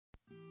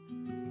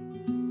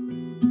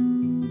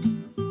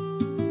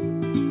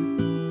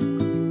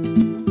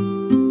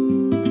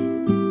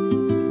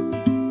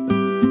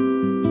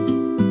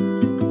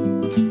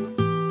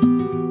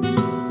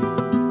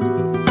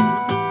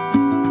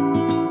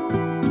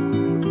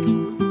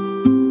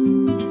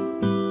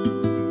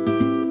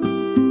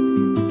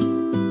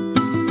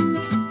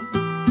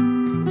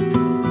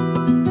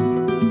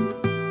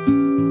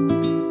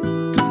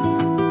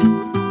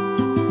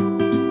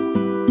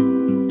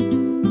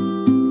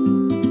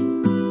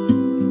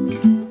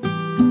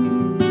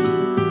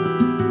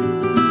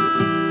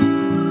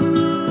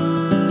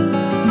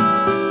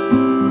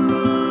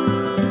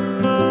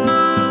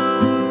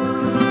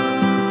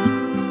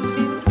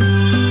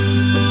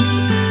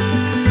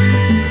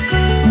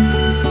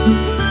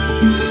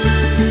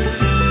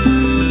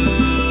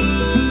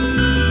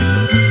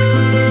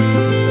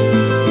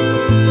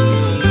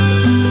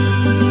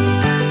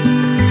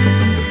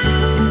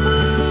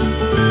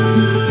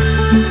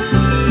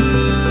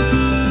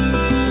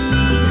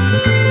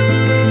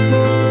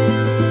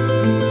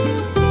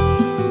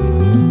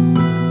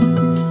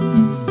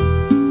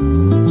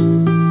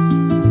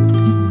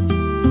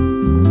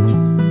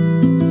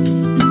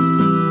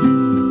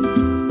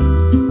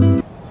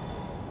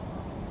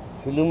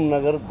Film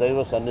Nagar దైవ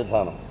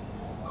సన్నిధానం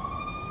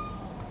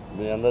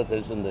మీ అందరూ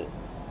తెలిసిందే.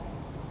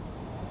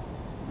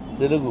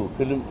 తెలుగు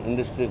ఫిలిం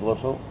ఇండస్ట్రీ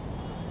కోసం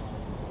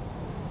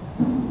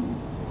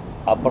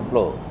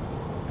అప్పట్లో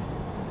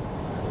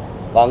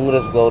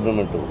కాంగ్రెస్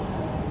గవర్నమెంట్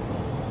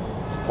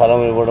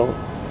స్థలం ఇవ్వడం,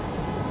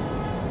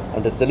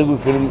 అంటే తెలుగు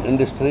ఫిలిం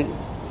ఇండస్ట్రీ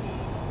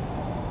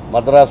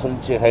మద్రాసు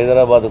నుంచి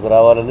హైదరాబాదుకు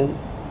రావాలని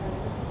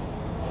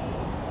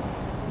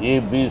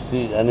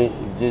ఏబిసి అని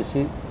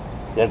ఇచ్చేసి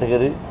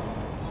కేటగిరీ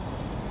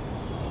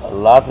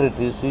లాటరీ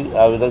తీసి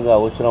ఆ విధంగా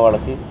వచ్చిన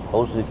వాళ్ళకి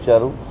హౌస్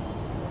ఇచ్చారు.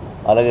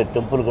 అలాగే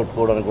టెంపుల్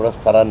కట్టుకోవడానికి కూడా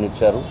స్థలాన్ని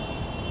ఇచ్చారు.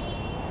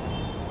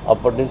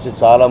 అప్పటి నుంచి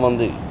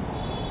చాలామంది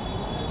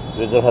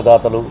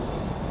విగ్రహదాతలు,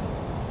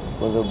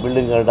 కొంచెం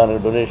బిల్డింగ్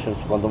కట్టడానికి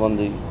డొనేషన్స్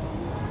కొంతమంది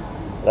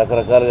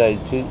రకరకాలుగా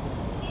ఇచ్చి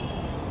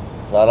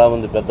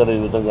చాలామంది పెద్దలు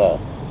ఈ విధంగా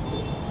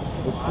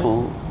ఇప్పుడు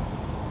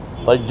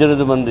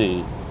 18 మంది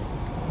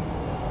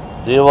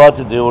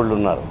దేవాతి దేవుళ్ళు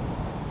ఉన్నారు.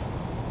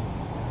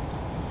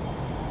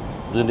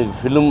 దీనికి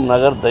ఫిలిం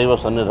నగర్ దైవ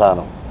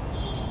సన్నిధానం.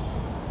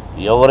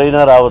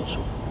 ఎవరైనా రావచ్చు.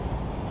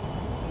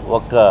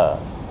 ఒక్క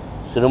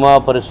సినిమా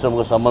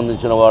పరిశ్రమకు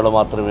సంబంధించిన వాళ్ళు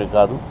మాత్రమే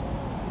కాదు,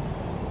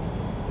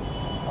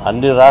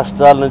 అన్ని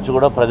రాష్ట్రాల నుంచి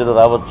కూడా ప్రజలు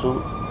రావచ్చు,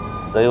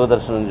 దైవ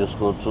దర్శనం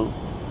చేసుకోవచ్చు.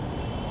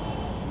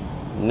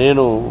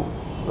 నేను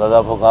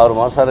దాదాపు ఒక 6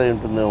 మాసాలు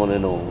ఉంటుందేమో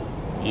నేను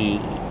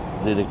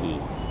దీనికి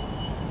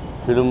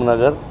ఫిలిం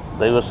నగర్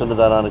దైవ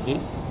సన్నిధానానికి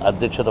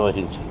అధ్యక్షత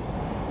వహించి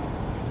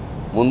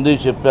ముందే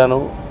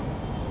చెప్పాను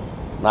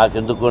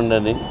నాకెందుకోండి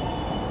అని.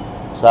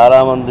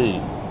 చాలామంది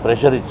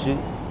ప్రెషర్ ఇచ్చి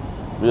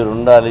మీరు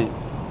ఉండాలి,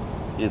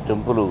 ఈ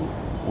టెంపుల్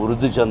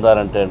వృద్ధి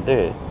చెందాలంటే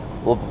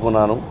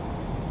ఒప్పుకున్నాను.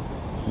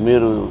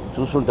 మీరు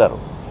చూసుంటారు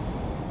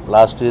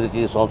లాస్ట్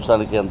ఇయర్కి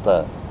సంవత్సరానికి ఎంత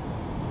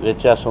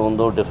వ్యత్యాసం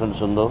ఉందో,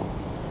 డిఫరెన్స్ ఉందో.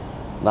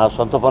 నా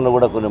సొంత పనులు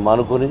కూడా కొన్ని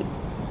మానుకొని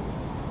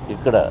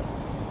ఇక్కడ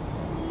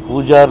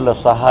పూజారుల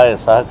సహాయ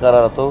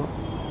సహకారాలతో,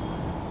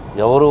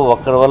 ఎవరు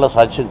ఒక్కరి వల్ల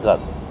సాధ్యం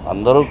కాదు,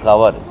 అందరూ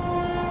కావాలి.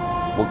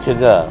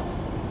 ముఖ్యంగా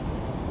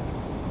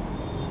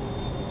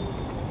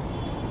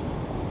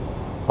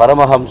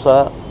పరమహంస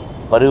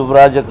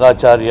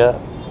పరివ్రాజకాచార్య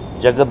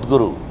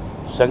జగద్గురు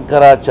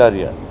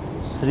శంకరాచార్య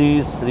శ్రీ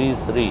శ్రీ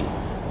శ్రీ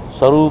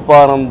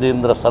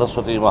స్వరూపానందేంద్ర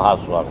సరస్వతి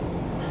మహాస్వామి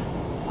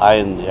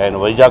ఆయన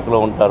వైజాగ్లో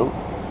ఉంటారు.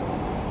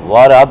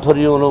 వారి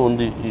ఆధ్వర్యంలో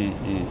ఉంది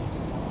ఈ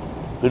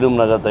ఫిలిం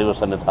నగర్ దైవ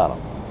సన్నిధానం.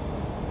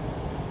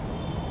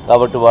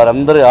 కాబట్టి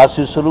వారందరి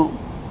ఆశీస్సులు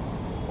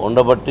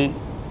ఉండబట్టి,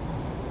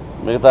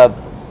 మిగతా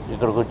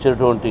ఇక్కడికి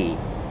వచ్చేటువంటి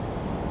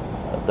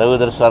దైవ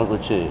దర్శనానికి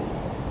వచ్చే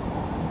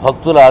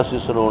భక్తుల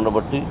ఆశీస్సులు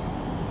ఉండబట్టి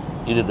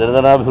ఇది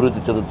దినదినాభివృద్ధి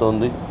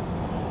చెందుతోంది.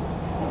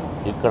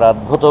 ఇక్కడ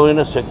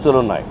అద్భుతమైన శక్తులు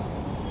ఉన్నాయి.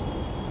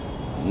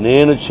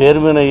 నేను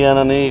చైర్మన్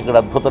అయ్యానని ఇక్కడ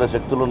అద్భుత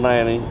శక్తులు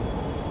ఉన్నాయని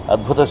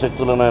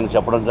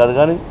చెప్పడం కాదు,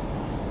 కానీ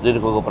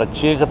దీనికి ఒక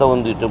ప్రత్యేకత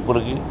ఉంది.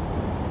 టెంపుల్కి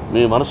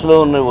మీ మనసులో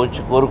ఉన్నవి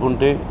వచ్చి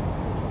కోరుకుంటే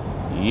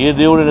ఏ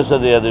దేవుడైనా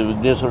సరే, అది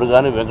విఘ్నేశ్వరుడు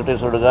కానీ,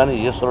 వెంకటేశ్వరుడు కానీ,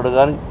 ఈశ్వరుడు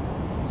కానీ,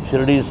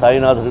 షిరిడి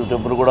సాయినాథుడి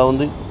టెంపుల్ కూడా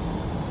ఉంది.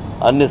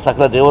 అన్ని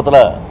సకల దేవతల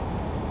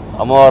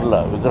అమ్మవార్ల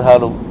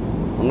విగ్రహాలు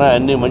ఉన్నాయి.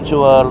 అన్ని మంచి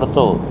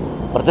వాళ్ళతో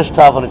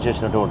ప్రతిష్టాపన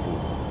చేసినటువంటి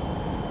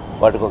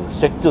వాటికి ఒక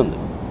శక్తి ఉంది.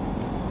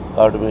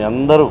 కాబట్టి మీ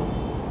అందరూ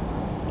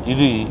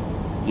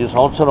ఈ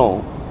సంవత్సరం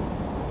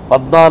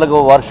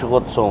 14వ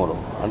వార్షికోత్సవంలో,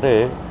 అంటే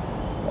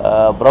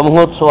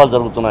బ్రహ్మోత్సవాలు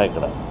జరుగుతున్నాయి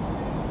ఇక్కడ.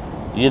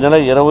 ఈ నెల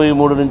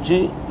 23 నుంచి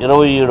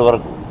 27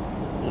 వరకు.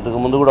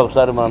 ఇంతకు ముందు కూడా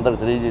ఒకసారి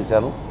మనందరికి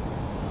తెలియజేశాను.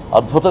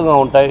 అద్భుతంగా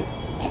ఉంటాయి.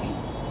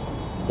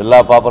 పిల్లా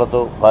పాపలతో,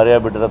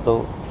 భార్యాబిడ్డలతో,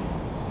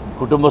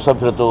 కుటుంబ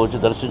సభ్యులతో వచ్చి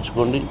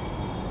దర్శించుకోండి.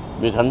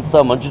 మీకు అంతా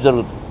మంచి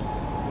జరుగుతుంది.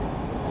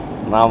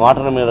 నా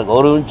మాటల మీద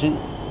గౌరవించి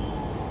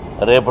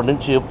రేపటి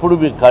నుంచి ఎప్పుడు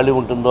మీకు ఖాళీ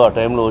ఉంటుందో ఆ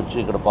టైంలో వచ్చి,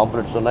 ఇక్కడ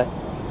పాంప్లెట్స్ ఉన్నాయి,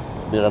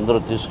 మీరందరూ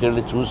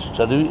తీసుకెళ్ళి చూసి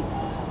చదివి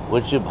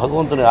వచ్చి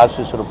భగవంతుని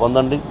ఆశీస్సులు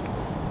పొందండి.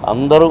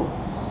 అందరూ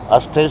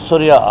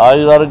అష్టైశ్వర్య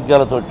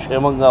ఆయురారోగ్యాలతో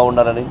క్షేమంగా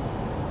ఉండాలని,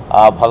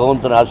 ఆ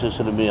భగవంతుని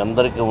ఆశీస్సులు మీ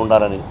అందరికీ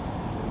ఉండాలని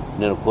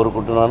నేను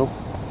కోరుకుంటున్నాను.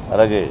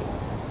 అలాగే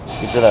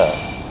ఇక్కడ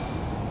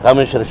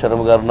కామేశ్వర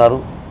శర్మ గారు ఉన్నారు.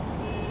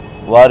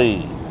 వారి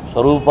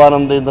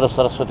స్వరూపానందేంద్ర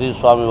సరస్వతి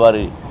స్వామి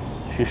వారి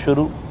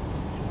శిష్యులు.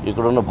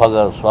 ఇక్కడున్న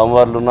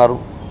స్వామివార్లు ఉన్నారు.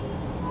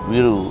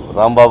 వీరు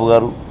రాంబాబు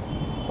గారు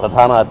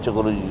ప్రధాన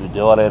అర్చకులు ఈ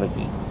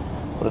దేవాలయానికి.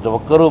 ప్రతి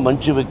ఒక్కరూ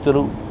మంచి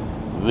వ్యక్తులు,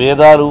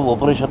 వేదాలు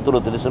ఉపనిషత్తులు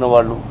తెలిసిన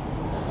వాళ్ళు.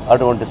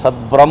 అటువంటి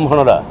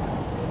సద్బ్రాహ్మణుల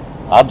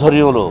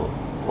ఆధ్వర్యంలో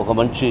ఒక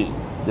మంచి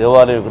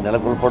దేవాలయం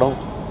నెలకొల్పడం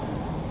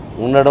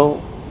ఉండడం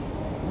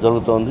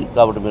జరుగుతోంది.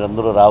 కాబట్టి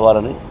మీరందరూ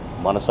రావాలని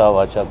మనసా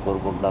వాచా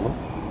కోరుకుంటున్నాను.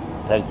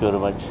 Thank you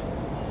very much.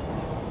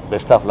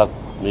 Best of luck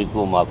మీకు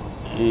మాకు.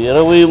 ఈ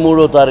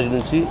 23వ తారీఖు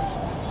నుంచి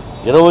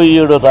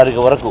 27వ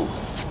తారీఖు వరకు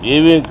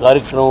ఏమేమి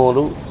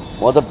కార్యక్రమాలు,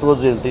 మొదటి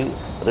రోజు ఏంటి,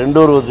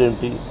 రెండో రోజు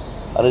ఏంటి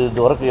అనేది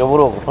ఇంతవరకు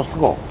ఎవరో ఒక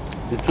పుస్తకం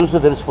ఇది చూస్తే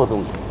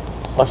తెలిసిపోతుంది.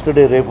 ఫస్ట్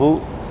డే రేపు,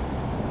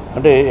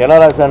 అంటే ఎలా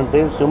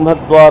రాశానంటే,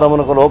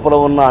 సింహద్వారమునకు లోపల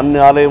ఉన్న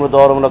అన్ని ఆలయముల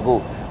ద్వారములకు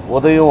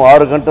ఉదయం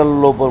 6 గంటల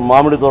లోపు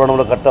మామిడి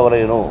తోరణములు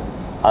కట్టవలేను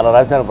అలా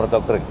రాశాను ప్రతి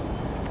ఒక్కరికి.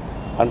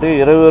 అంటే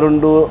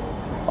 22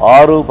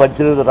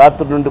 6:18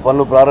 రాత్రి నుండి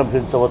పనులు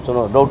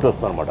ప్రారంభించవచ్చును డౌట్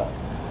వస్తుందన్నమాట.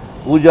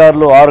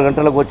 పూజారులు 6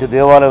 గంటలకు వచ్చి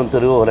దేవాలయం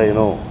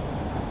తిరగవలేను.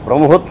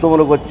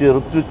 బ్రహ్మోత్సవాలకు వచ్చే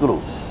ఋత్విక్కులు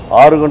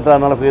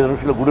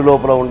 6:45 గుడి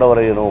లోపల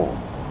ఉండవలేను.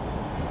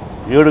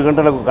 7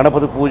 గంటలకు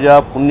గణపతి పూజ,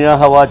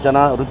 పుణ్యాహవాచన,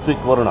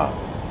 ఋత్విక్ వరుణ,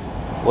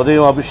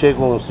 ఉదయం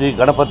అభిషేకం శ్రీ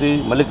గణపతి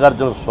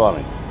మల్లికార్జున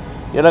స్వామి.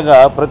 ఇలాగా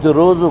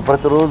ప్రతిరోజు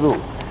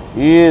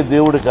ఏ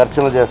దేవుడికి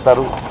అర్చన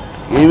చేస్తారు,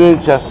 ఏమేమి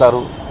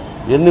చేస్తారు,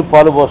 ఎన్ని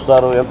పాలు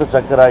పోస్తారు, ఎంత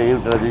చక్కెర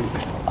ఏమిటది.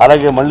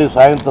 అలాగే మళ్ళీ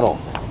సాయంత్రం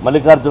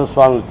మల్లికార్జున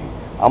స్వామికి,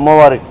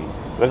 అమ్మవారికి,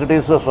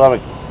 వెంకటేశ్వర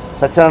స్వామికి,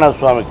 సత్యనారాయణ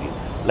స్వామికి,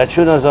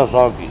 లక్ష్మీనరసింహ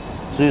స్వామికి,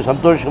 శ్రీ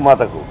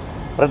సంతోషమాతకు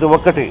ప్రతి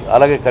ఒక్కటి.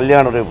 అలాగే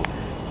కళ్యాణం రేపు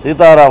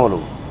సీతారాములు,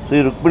 శ్రీ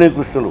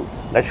రుక్మిణీకృష్ణులు,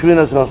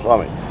 లక్ష్మీనరసింహ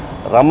స్వామి,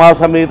 రమా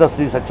సమేత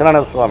శ్రీ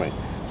సత్యనారాయణ స్వామి,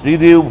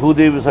 శ్రీదేవి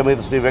భూదేవి సమేత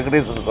శ్రీ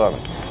వెంకటేశ్వర స్వామి.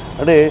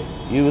 అంటే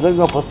ఈ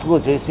విధంగా పుస్తకం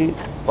చేసి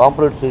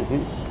పాంప్లెట్ చేసి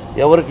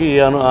ఎవరికి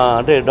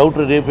అంటే డౌట్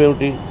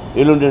రేపేమిటి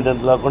ఎల్లుండి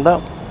ఏంటి లేకుండా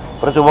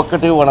ప్రతి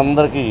ఒక్కటి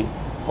వాళ్ళందరికీ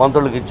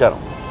మంత్రులకు ఇచ్చారు.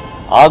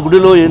 ఆ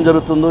గుడిలో ఏం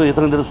జరుగుతుందో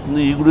ఇతనికి తెలుస్తుంది,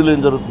 ఈ గుడిలో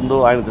ఏం జరుగుతుందో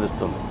ఆయన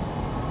తెలుస్తుంది.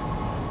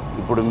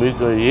 ఇప్పుడు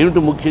మీకు ఏమిటి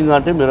ముఖ్యంగా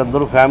అంటే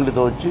మీరందరూ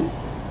ఫ్యామిలీతో వచ్చి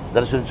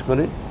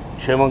దర్శించుకొని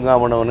క్షేమంగా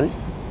ఉండమని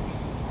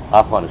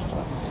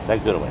ఆహ్వానిస్తున్నాను.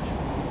 Thank you very much.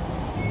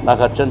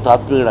 నాకు అత్యంత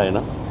ఆత్మీయుడు ఆయన.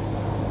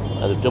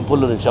 అది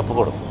టెంపుల్లో నేను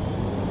చెప్పకూడదు,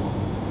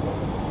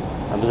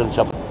 అందుకని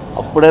చెప్ప.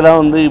 అప్పుడెలా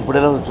ఉంది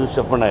ఇప్పుడెలా ఉంది చూసి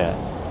చెప్పండి. అయ్యా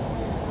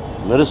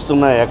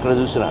మెరుస్తున్నాయి ఎక్కడ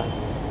చూసినా.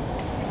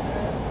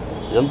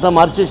 ఎంత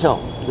మార్చేసాం,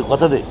 ఇది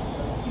కొత్తది.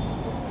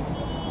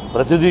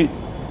 ప్రతిదీ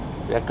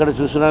ఎక్కడ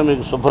చూసినా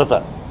మీకు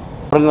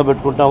శుభ్రంగా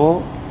పెట్టుకుంటాము.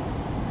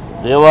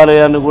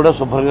 దేవాలయాన్ని కూడా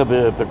శుభ్రంగా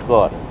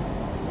పెట్టుకోవాలి.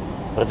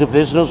 ప్రతి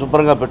ప్లేస్ను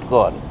శుభ్రంగా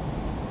పెట్టుకోవాలి.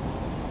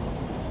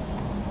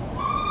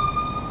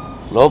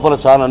 లోపల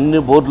చాలా అన్ని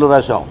బోర్డులు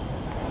రాశాం.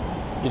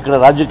 ఇక్కడ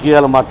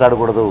రాజకీయాలు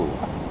మాట్లాడకూడదు,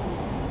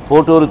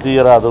 ఫోటోలు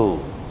తీయరాదు,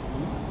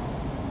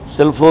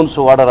 సెల్ ఫోన్స్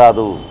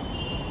వాడరాదు,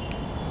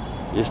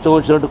 ఇష్టం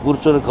వచ్చినట్టు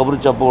కూర్చొని కబురు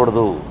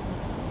చెప్పకూడదు.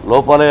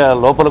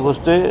 లోపలికి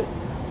వస్తే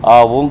ఆ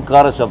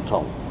ఓంకార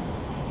శబ్దం,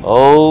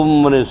 ఓం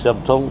అనే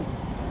శబ్దం.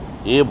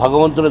 ఏ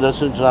భగవంతుని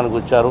దర్శించడానికి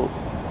వచ్చారో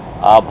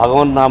ఆ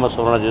భగవన్ నామ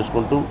స్మరణ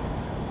చేసుకుంటూ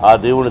ఆ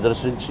దేవుని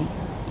దర్శించి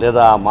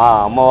లేదా మా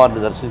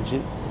అమ్మవారిని దర్శించి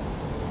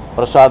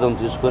ప్రసాదం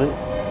తీసుకొని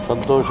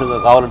సంతోషంగా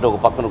కావాలంటే ఒక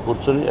పక్కన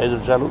కూర్చొని 5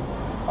 నిమిషాలు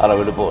అలా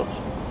వెళ్ళిపోవచ్చు.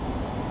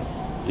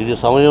 ఇది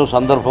సమయం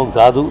సందర్భం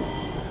కాదు,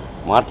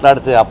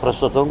 మాట్లాడితే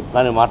అప్రస్తుతం.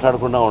 కానీ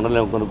మాట్లాడకుండా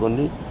ఉండలేము.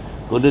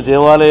 కొన్ని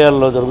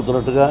దేవాలయాల్లో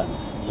జరుగుతున్నట్టుగా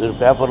మీరు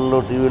పేపర్లో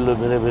టీవీల్లో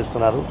మీరే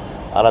వేస్తున్నారు.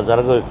 అలా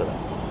జరగవు ఇక్కడ.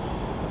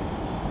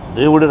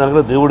 దేవుడి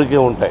నగలు దేవుడికే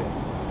ఉంటాయి,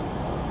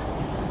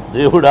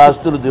 దేవుడి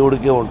ఆస్తులు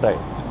దేవుడికే ఉంటాయి.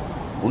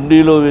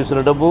 ఉండిలో వేసిన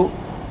డబ్బు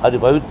అది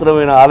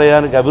పవిత్రమైన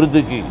ఆలయానికి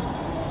అభివృద్ధికి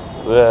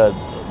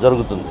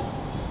జరుగుతుంది.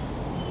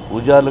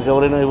 పూజారులకు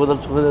ఎవరైనా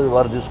ఇవ్వదలుచుకునేది అది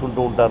వారు తీసుకుంటూ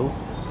ఉంటారు.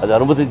 అది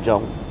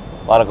అనుమతించాము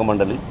పాలక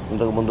మండలి,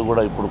 ఇంతకుముందు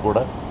కూడా ఇప్పుడు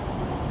కూడా.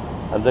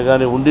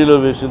 అంతేగాని ఉండిలో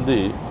వేసింది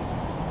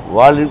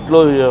వాళ్ళ ఇంట్లో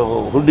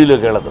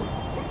హుండీలోకి వెళ్ళదు.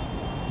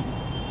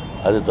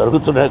 అది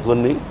జరుగుతున్నాయి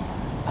కొన్ని.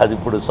 అది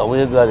ఇప్పుడు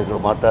సమయం కాదు ఇక్కడ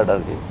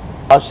మాట్లాడడానికి.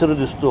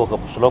 ఆశీర్వదిస్తూ ఒక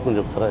శ్లోకం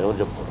చెప్తారా? ఎవరు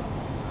చెప్తారా?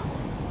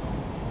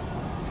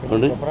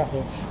 రండి,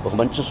 ఒక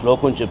మంచి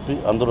శ్లోకం చెప్పి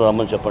అందరూ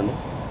రమ్మని చెప్పండి.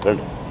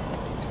 రండి.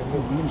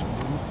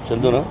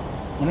 చందునా?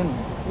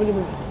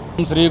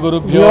 శ్రీ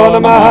గురుభ్యో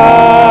నమః.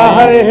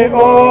 హరి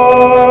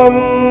ఓం.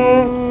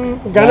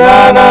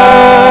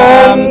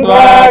 గణానాం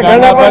త్వా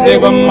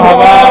గణపతిగుం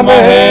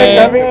హవామహే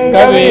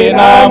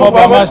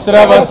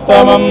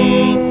కవీనాముపమశ్రవస్తమం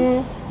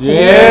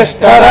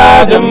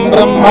జ్యేష్ఠరాజం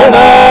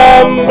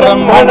బ్రహ్మణాం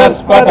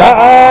బ్రహ్మణస్పత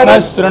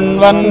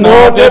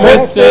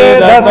శృణ్వన్నోతిభిः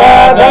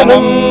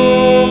సేదసాదనం.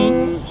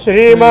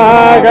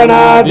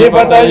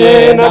 శ్రీమహాగణాధిపతయే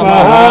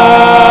నమః.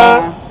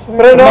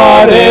 ప్రణో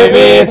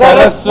దేవీ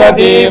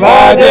సరస్వతీ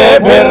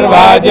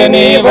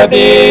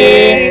వాజేభిర్వాజినీవతి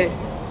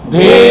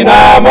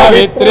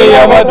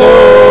ధీనామవిత్రియవతు.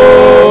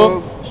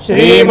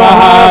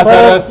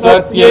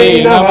 శ్రీమహాసరస్వత్యై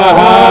నమః.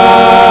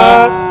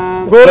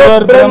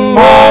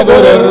 గురుర్బ్రహ్మా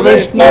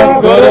గురుర్విష్ణుర్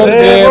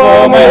గురుర్దేవో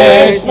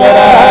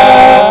మహేశ్వరః.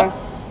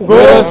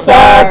 గురుః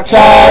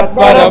సాక్షాత్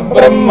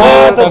పరబ్రహ్మ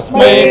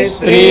తస్మై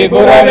శ్రీ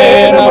గురవే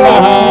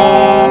నమః.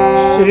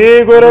 శ్రీ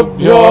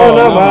గురుభ్యో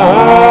నమః.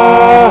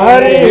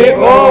 హరి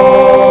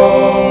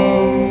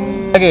ఓం.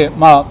 అలాగే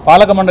మా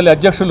పాలక మండలి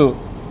అధ్యక్షులు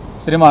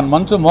శ్రీమాన్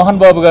మంచు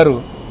మోహన్ బాబు గారు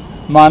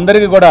మా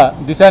అందరికీ కూడా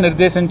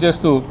దిశానిర్దేశం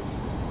చేస్తూ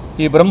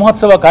ఈ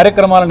బ్రహ్మోత్సవ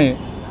కార్యక్రమాలని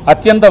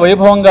అత్యంత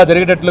వైభవంగా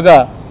జరిగేటట్లుగా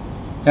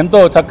ఎంతో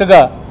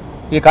చక్కగా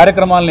ఈ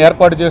కార్యక్రమాలను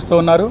ఏర్పాటు చేస్తూ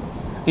ఉన్నారు.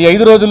 ఈ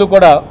 5 రోజులు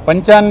కూడా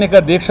పంచాన్నిక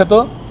దీక్షతో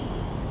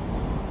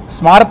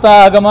స్మార్త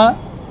ఆగమ,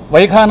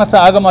 వైఖానస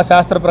ఆగమ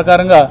శాస్త్ర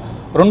ప్రకారంగా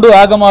 2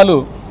 ఆగమాలు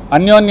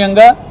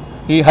అన్యోన్యంగా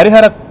ఈ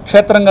హరిహర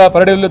క్షేత్రంగా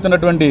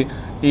పరిడిల్లుతున్నటువంటి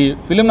ఈ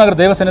ఫిలింనగర్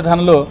దేవ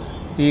సన్నిధానంలో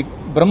ఈ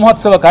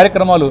బ్రహ్మోత్సవ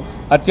కార్యక్రమాలు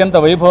అత్యంత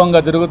వైభవంగా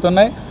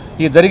జరుగుతున్నాయి.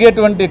 ఈ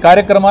జరిగేటువంటి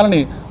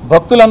కార్యక్రమాలని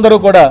భక్తులందరూ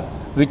కూడా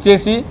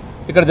విచ్చేసి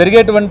ఇక్కడ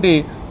జరిగేటువంటి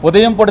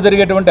ఉదయం పూట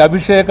జరిగేటువంటి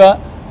అభిషేక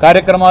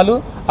కార్యక్రమాలు,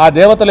 ఆ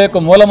దేవతల యొక్క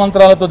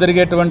మూలమంత్రాలతో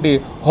జరిగేటువంటి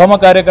హోమ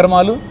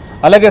కార్యక్రమాలు,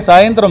 అలాగే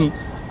సాయంత్రం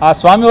ఆ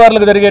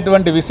స్వామివార్లకు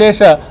జరిగేటువంటి విశేష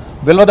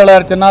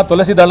బిల్వదళార్చన,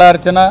 తులసి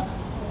దళార్చన,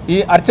 ఈ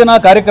అర్చనా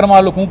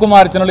కార్యక్రమాలు,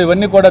 కుంకుమార్చనలు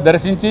ఇవన్నీ కూడా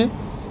దర్శించి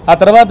ఆ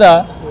తర్వాత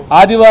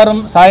ఆదివారం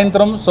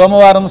సాయంత్రం,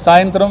 సోమవారం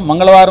సాయంత్రం,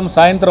 మంగళవారం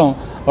సాయంత్రం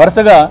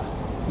వరుసగా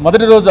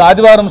మొదటి రోజు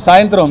ఆదివారం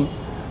సాయంత్రం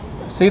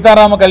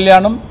సీతారామ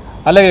కళ్యాణం,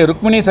 అలాగే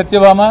రుక్మిణీ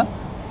సత్యభామ,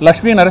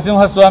 లక్ష్మీ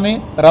నరసింహస్వామి,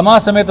 రమా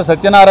సమేత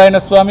సత్యనారాయణ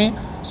స్వామి,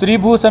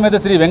 శ్రీభూ సమేత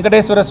శ్రీ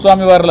వెంకటేశ్వర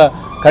స్వామి వార్ల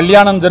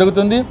కళ్యాణం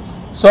జరుగుతుంది.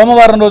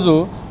 సోమవారం రోజు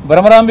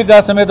భ్రమరాంబికా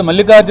సమేత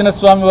మల్లికార్జున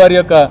స్వామి వారి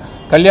యొక్క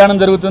కళ్యాణం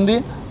జరుగుతుంది.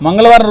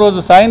 మంగళవారం రోజు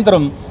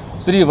సాయంత్రం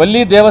శ్రీ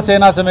వల్లీ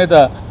దేవసేన సమేత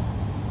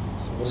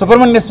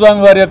సుబ్రహ్మణ్య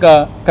స్వామి వారి యొక్క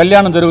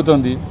కళ్యాణం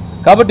జరుగుతుంది.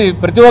 కాబట్టి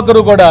ప్రతి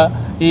ఒక్కరూ కూడా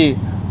ఈ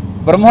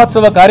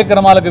బ్రహ్మోత్సవ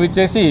కార్యక్రమాలకు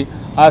విచ్చేసి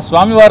ఆ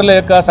స్వామివారుల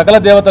యొక్క సకల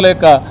దేవతల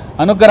యొక్క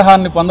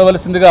అనుగ్రహాన్ని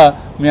పొందవలసిందిగా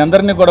మీ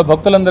అందరినీ కూడా,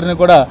 భక్తులందరినీ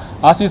కూడా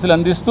ఆశీస్సులు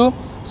అందిస్తూ,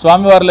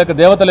 స్వామివారుల యొక్క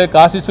దేవతల యొక్క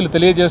ఆశీస్సులు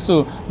తెలియజేస్తూ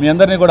మీ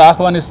అందరినీ కూడా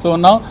ఆహ్వానిస్తూ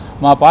ఉన్నాం.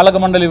 మా పాలక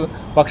మండలి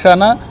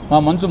పక్షాన, మా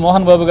మంచు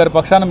మోహన్ బాబు గారి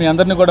పక్షాన మీ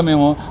అందరినీ కూడా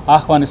మేము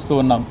ఆహ్వానిస్తూ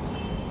ఉన్నాం.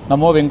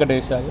 నమో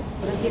వెంకటేశాయ.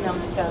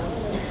 నమస్కారం.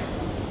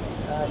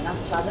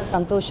 నాకు చాలా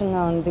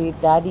సంతోషంగా ఉంది.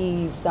 డాడీ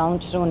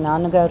సంవత్సరం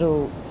నాన్నగారు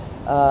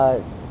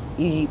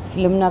ఈ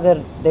ఫిల్మ్ నగర్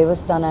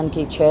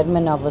దేవస్థానానికి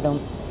చైర్మన్ అవ్వడం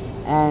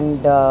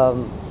అండ్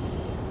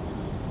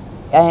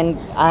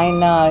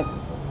ఆయన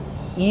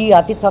ఈ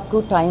అతి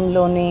తక్కువ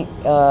టైంలోనే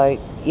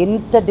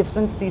ఎంత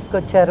డిఫరెన్స్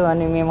తీసుకొచ్చారు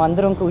అని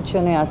మేమందరం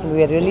కూర్చొని అసలు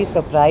వీఆర్ రియలీ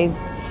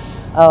సర్ప్రైజ్డ్.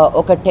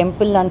 ఒక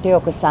టెంపుల్ అంటే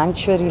ఒక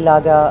శాంక్చురీ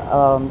లాగా,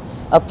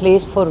 a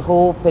place for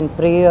hope and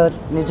prayer.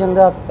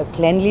 నిజంగా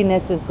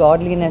క్లెన్లీనెస్ ఇస్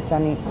గాడ్లీనెస్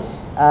అని.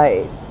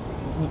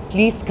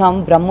 Please come.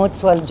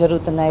 బ్రహ్మోత్సవాలు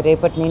జరుగుతున్నాయి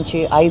రేపటి నుంచి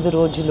 5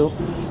 రోజులు.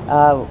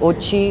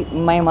 వచ్చి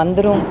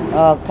మేమందరం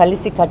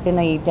కలిసి కట్టిన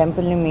ఈ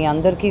టెంపుల్ని మీ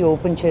అందరికీ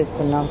ఓపెన్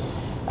చేస్తున్నాం.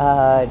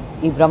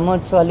 ఈ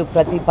బ్రహ్మోత్సవాలు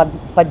ప్రతి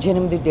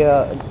 18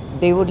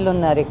 దేవుళ్ళు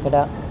ఉన్నారు ఇక్కడ,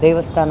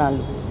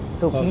 దేవస్థానాలు.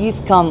 So please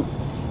come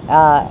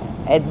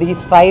at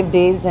these 5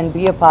 days and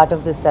be a part of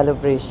this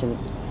celebration.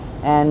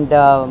 And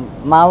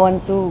మా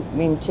వంతు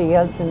మేము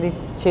చేయాల్సింది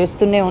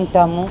చేస్తూనే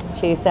ఉంటాము,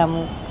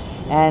 చేశాము.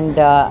 And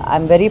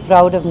I'm very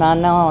proud of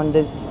Nana on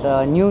this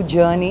new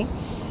journey.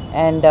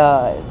 And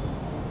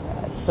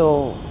so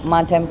మా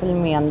టెంపుల్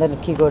మీ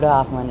అందరికీ కూడా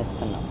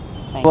ఆహ్వానిస్తున్నాం.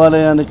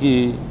 దేవాలయానికి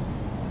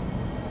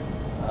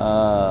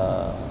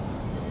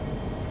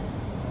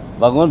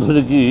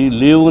భగవంతుడికి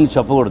లేవు అని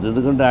చెప్పకూడదు,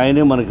 ఎందుకంటే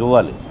ఆయనే మనకి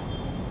ఇవ్వాలి.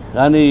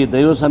 కానీ ఈ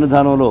దైవ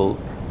సన్నిధానంలో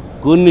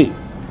కొన్ని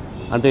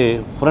అంటే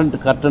ఫ్రంట్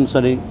కర్టన్స్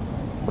అని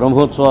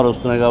బ్రహ్మోత్సవాలు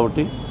వస్తున్నాయి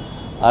కాబట్టి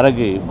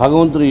అలాగే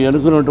భగవంతుని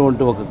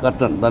ఎన్నుకున్నటువంటి ఒక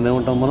కర్టన్, దాన్ని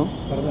ఏమంటాం మనం?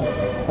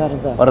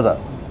 పరద.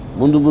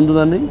 ముందు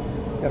దాన్ని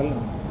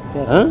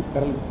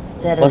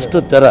ఫస్ట్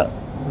తెర,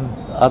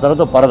 ఆ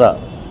తర్వాత పరద.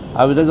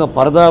 ఆ విధంగా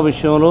పరదా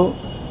విషయంలో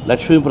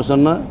లక్ష్మీ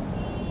ప్రసన్న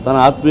తన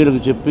ఆత్మీయులకు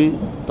చెప్పి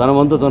తన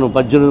వంతు తను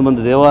 18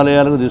 మంది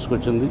దేవాలయాలకు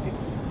తీసుకొచ్చింది.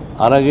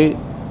 అలాగే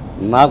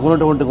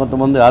నాకున్నటువంటి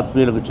కొంతమంది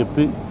ఆత్మీయులకు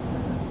చెప్పి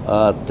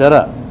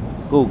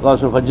తెరకు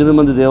కావాల్సిన 18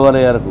 మంది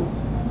దేవాలయాలకు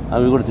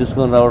అవి కూడా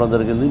తీసుకొని రావడం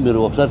జరిగింది. మీరు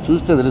ఒకసారి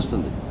చూస్తే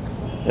తెలుస్తుంది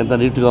ఎంత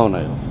నీట్గా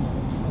ఉన్నాయో.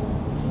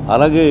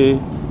 అలాగే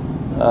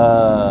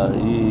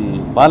ఈ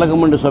పాలక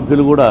మండలి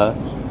సభ్యులు కూడా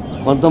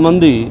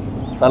కొంతమంది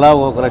తలా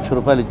 1 లక్ష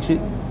రూపాయలు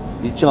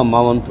ఇచ్చాం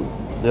మా వంతు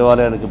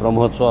దేవాలయానికి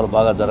బ్రహ్మోత్సవాలు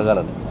బాగా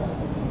జరగాలని.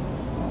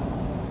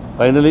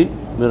 ఫైనలీ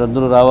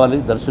మీరందరూ రావాలి,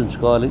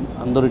 దర్శించుకోవాలి,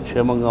 అందరూ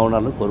క్షేమంగా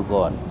ఉండాలని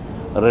కోరుకోవాలి.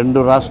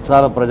 2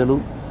 రాష్ట్రాల ప్రజలు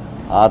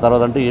ఆ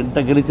తర్వాత అంటే ఇంట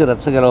గెలిచి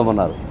రెచ్చ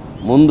గెలవమన్నారు.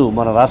 ముందు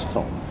మన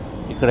రాష్ట్రం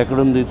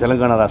ఇక్కడెక్కడుంది,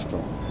 తెలంగాణ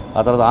రాష్ట్రం,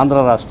 ఆ తర్వాత ఆంధ్ర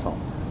రాష్ట్రం,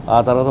 ఆ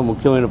తర్వాత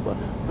ముఖ్యమైన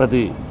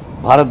ప్రతి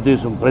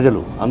భారతదేశం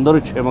ప్రజలు అందరూ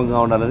క్షేమంగా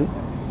ఉండాలని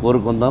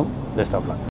కోరుకుందాం. Best of luck.